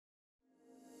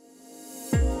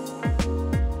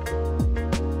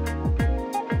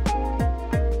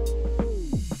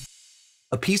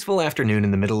A peaceful afternoon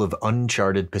in the middle of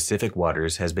uncharted Pacific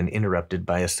waters has been interrupted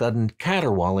by a sudden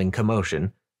caterwauling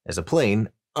commotion as a plane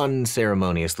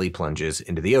unceremoniously plunges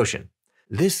into the ocean.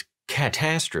 This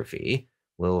catastrophe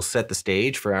will set the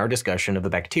stage for our discussion of a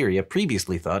bacteria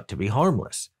previously thought to be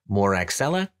harmless,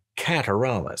 Moraxella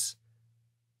Catarrhalis.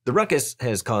 The ruckus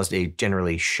has caused a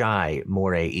generally shy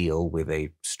moray eel with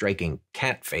a striking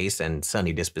cat face and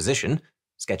sunny disposition,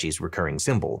 Sketchy's recurring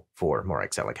symbol for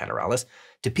Moraxella Catarrhalis,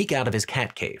 to peek out of his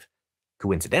cat cave.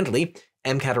 Coincidentally,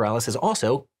 M. catarrhalis is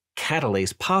also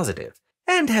catalase-positive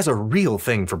and has a real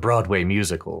thing for Broadway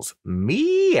musicals.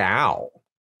 Meow!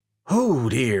 Oh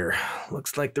dear,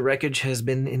 looks like the wreckage has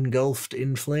been engulfed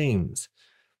in flames.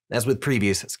 As with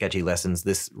previous Sketchy lessons,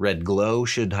 this red glow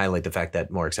should highlight the fact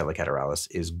that Moraxella Catarrhalis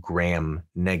is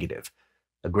gram-negative.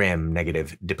 A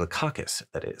gram-negative diplococcus,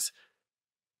 that is.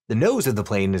 The nose of the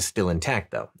plane is still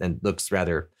intact, though, and looks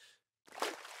rather,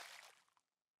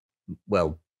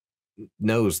 well,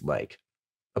 nose-like.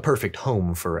 A perfect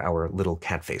home for our little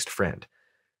cat-faced friend.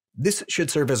 This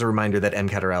should serve as a reminder that M.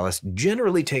 catarrhalis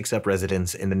generally takes up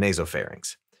residence in the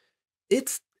nasopharynx.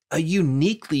 It's a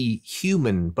uniquely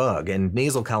human bug, and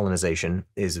nasal colonization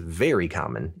is very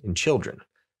common in children.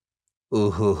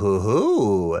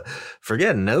 Ooh,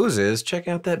 forget noses, check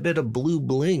out that bit of blue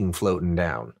bling floating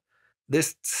down.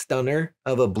 This stunner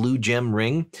of a blue gem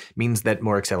ring means that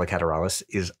Moraxella Catarrhalis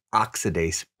is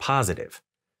oxidase positive.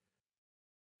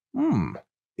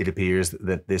 It appears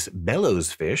that this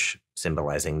bellows fish,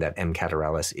 symbolizing that M.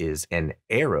 catarrhalis is an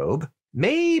aerobe,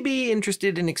 may be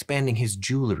interested in expanding his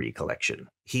jewelry collection.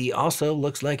 He also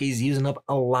looks like he's using up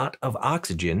a lot of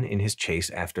oxygen in his chase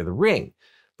after the ring.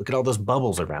 Look at all those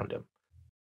bubbles around him.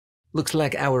 Looks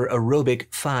like our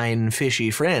aerobic, fine,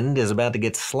 fishy friend is about to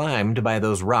get slimed by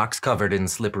those rocks covered in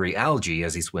slippery algae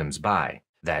as he swims by.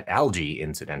 That algae,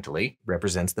 incidentally,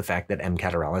 represents the fact that M.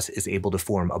 catarrhalis is able to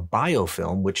form a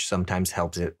biofilm which sometimes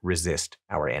helps it resist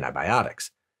our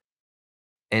antibiotics.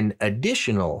 An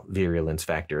additional virulence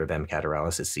factor of M.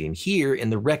 catarrhalis is seen here in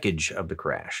the wreckage of the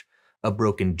crash, a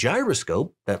broken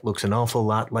gyroscope that looks an awful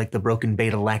lot like the broken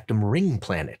beta-lactam ring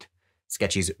planet,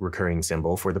 Sketchy's recurring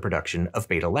symbol for the production of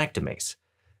beta-lactamase.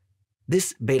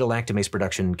 This beta-lactamase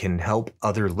production can help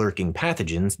other lurking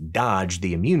pathogens dodge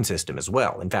the immune system as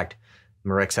well. In fact,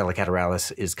 Moraxella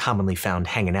Catarrhalis is commonly found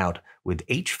hanging out with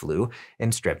H-flu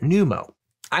and strep pneumo.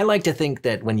 I like to think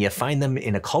that when you find them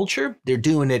in a culture, they're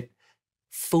doing it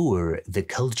for the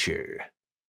culture.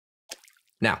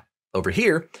 Now, over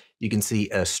here, you can see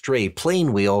a stray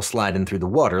plane wheel sliding through the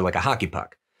water like a hockey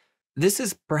puck. This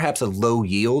is perhaps a low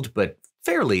yield but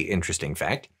fairly interesting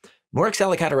fact.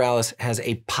 Moraxella Catarrhalis has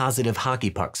a positive hockey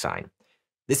puck sign.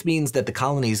 This means that the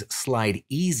colonies slide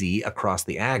easy across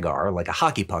the agar like a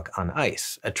hockey puck on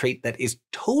ice, a trait that is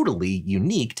totally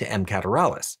unique to M.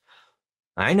 catarrhalis.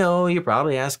 I know you're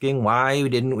probably asking, why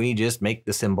didn't we just make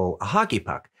the symbol a hockey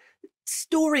puck?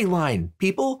 Storyline,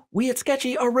 people. We at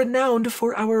Sketchy are renowned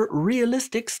for our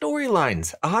realistic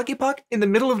storylines. A hockey puck in the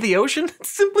middle of the ocean? It's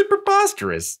simply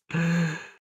preposterous.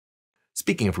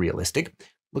 Speaking of realistic,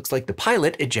 looks like the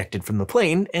pilot ejected from the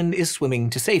plane and is swimming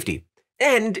to safety.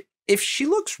 And if she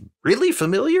looks really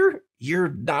familiar, you're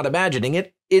not imagining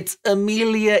it. It's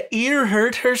Amelia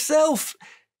Earhart herself,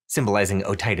 symbolizing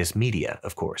otitis media,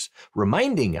 of course,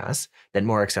 reminding us that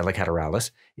Moraxella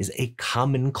Catarrhalis is a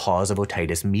common cause of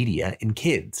otitis media in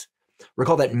kids.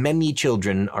 Recall that many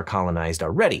children are colonized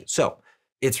already, so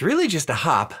it's really just a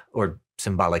hop, or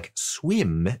symbolic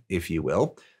swim, if you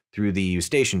will, through the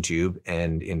eustachian tube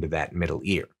and into that middle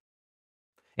ear.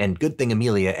 And good thing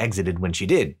Amelia exited when she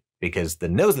did, because the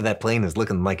nose of that plane is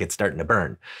looking like it's starting to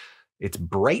burn. It's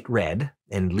bright red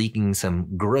and leaking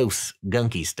some gross,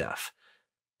 gunky stuff.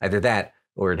 Either that,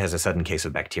 or it has a sudden case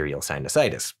of bacterial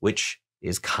sinusitis, which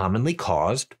is commonly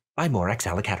caused by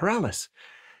Moraxella Catarrhalis.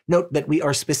 Note that we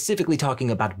are specifically talking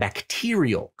about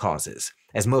bacterial causes,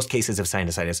 as most cases of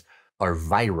sinusitis are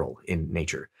viral in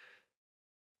nature.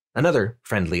 Another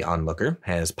friendly onlooker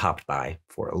has popped by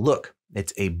for a look.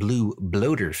 It's a blue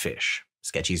bloater fish,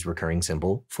 Sketchy's recurring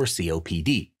symbol for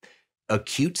COPD.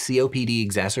 Acute COPD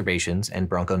exacerbations and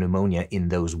bronchopneumonia in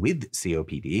those with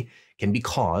COPD can be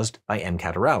caused by M.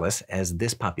 catarrhalis, as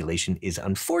this population is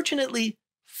unfortunately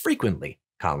frequently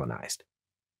colonized.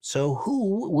 So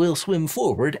who will swim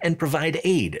forward and provide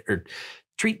aid or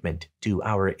treatment to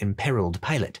our imperiled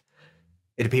pilot?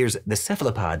 It appears the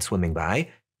cephalopod swimming by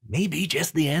may be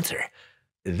just the answer.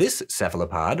 This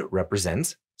cephalopod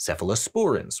represents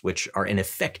cephalosporins, which are an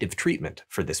effective treatment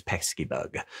for this pesky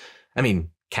bug. I mean,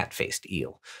 cat-faced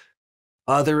eel.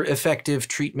 Other effective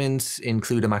treatments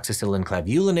include amoxicillin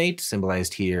clavulinate,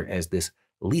 symbolized here as this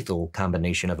lethal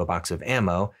combination of a box of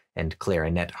ammo and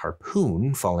clarinet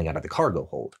harpoon falling out of the cargo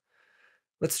hold.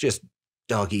 Let's just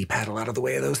doggy paddle out of the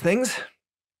way of those things.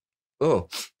 Oh,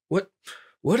 what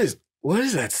is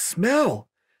that smell?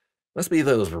 Must be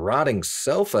those rotting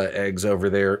sulfa eggs over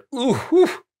there. Ooh, whew.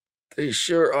 They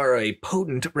sure are a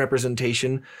potent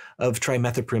representation of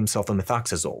trimethoprim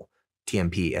sulfamethoxazole,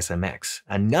 TMP-SMX,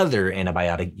 another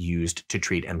antibiotic used to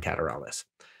treat M. catarrhalis.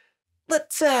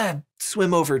 Let's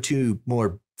swim over to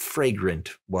more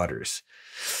fragrant waters.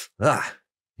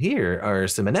 Here are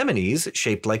some anemones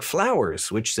shaped like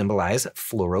flowers, which symbolize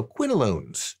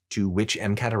fluoroquinolones, to which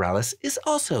M. catarrhalis is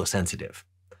also sensitive.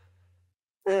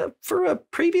 For a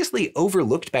previously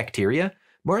overlooked bacteria,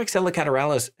 Moraxella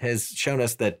Catarrhalis has shown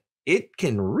us that it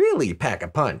can really pack a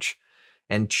punch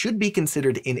and should be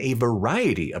considered in a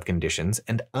variety of conditions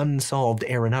and unsolved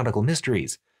aeronautical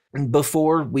mysteries.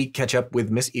 Before we catch up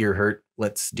with Miss Earhurt,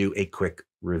 let's do a quick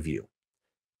review.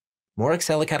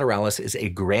 Moraxella Catarrhalis is a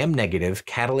gram-negative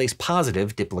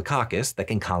catalase-positive diplococcus that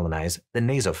can colonize the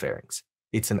nasopharynx.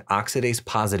 It's an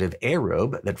oxidase-positive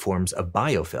aerobe that forms a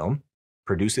biofilm,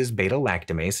 produces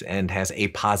beta-lactamase, and has a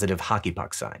positive hockey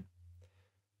puck sign.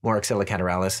 Moraxella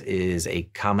catarrhalis is a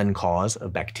common cause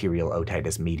of bacterial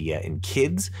otitis media in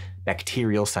kids,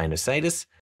 bacterial sinusitis,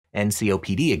 and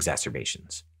COPD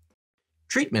exacerbations.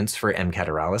 Treatments for M.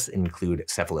 catarrhalis include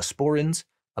cephalosporins,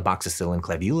 aboxacillin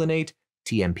clavulinate,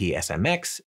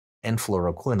 TMP-SMX, and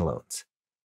fluoroquinolones.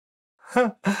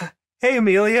 Hey,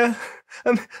 Amelia!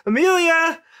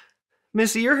 Amelia!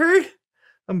 Miss Earhurt?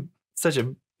 I'm such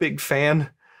a big fan.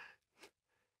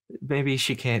 Maybe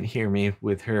she can't hear me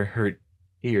with her hurt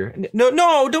ear.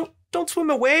 No, don't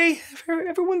swim away.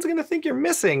 Everyone's gonna think you're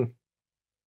missing.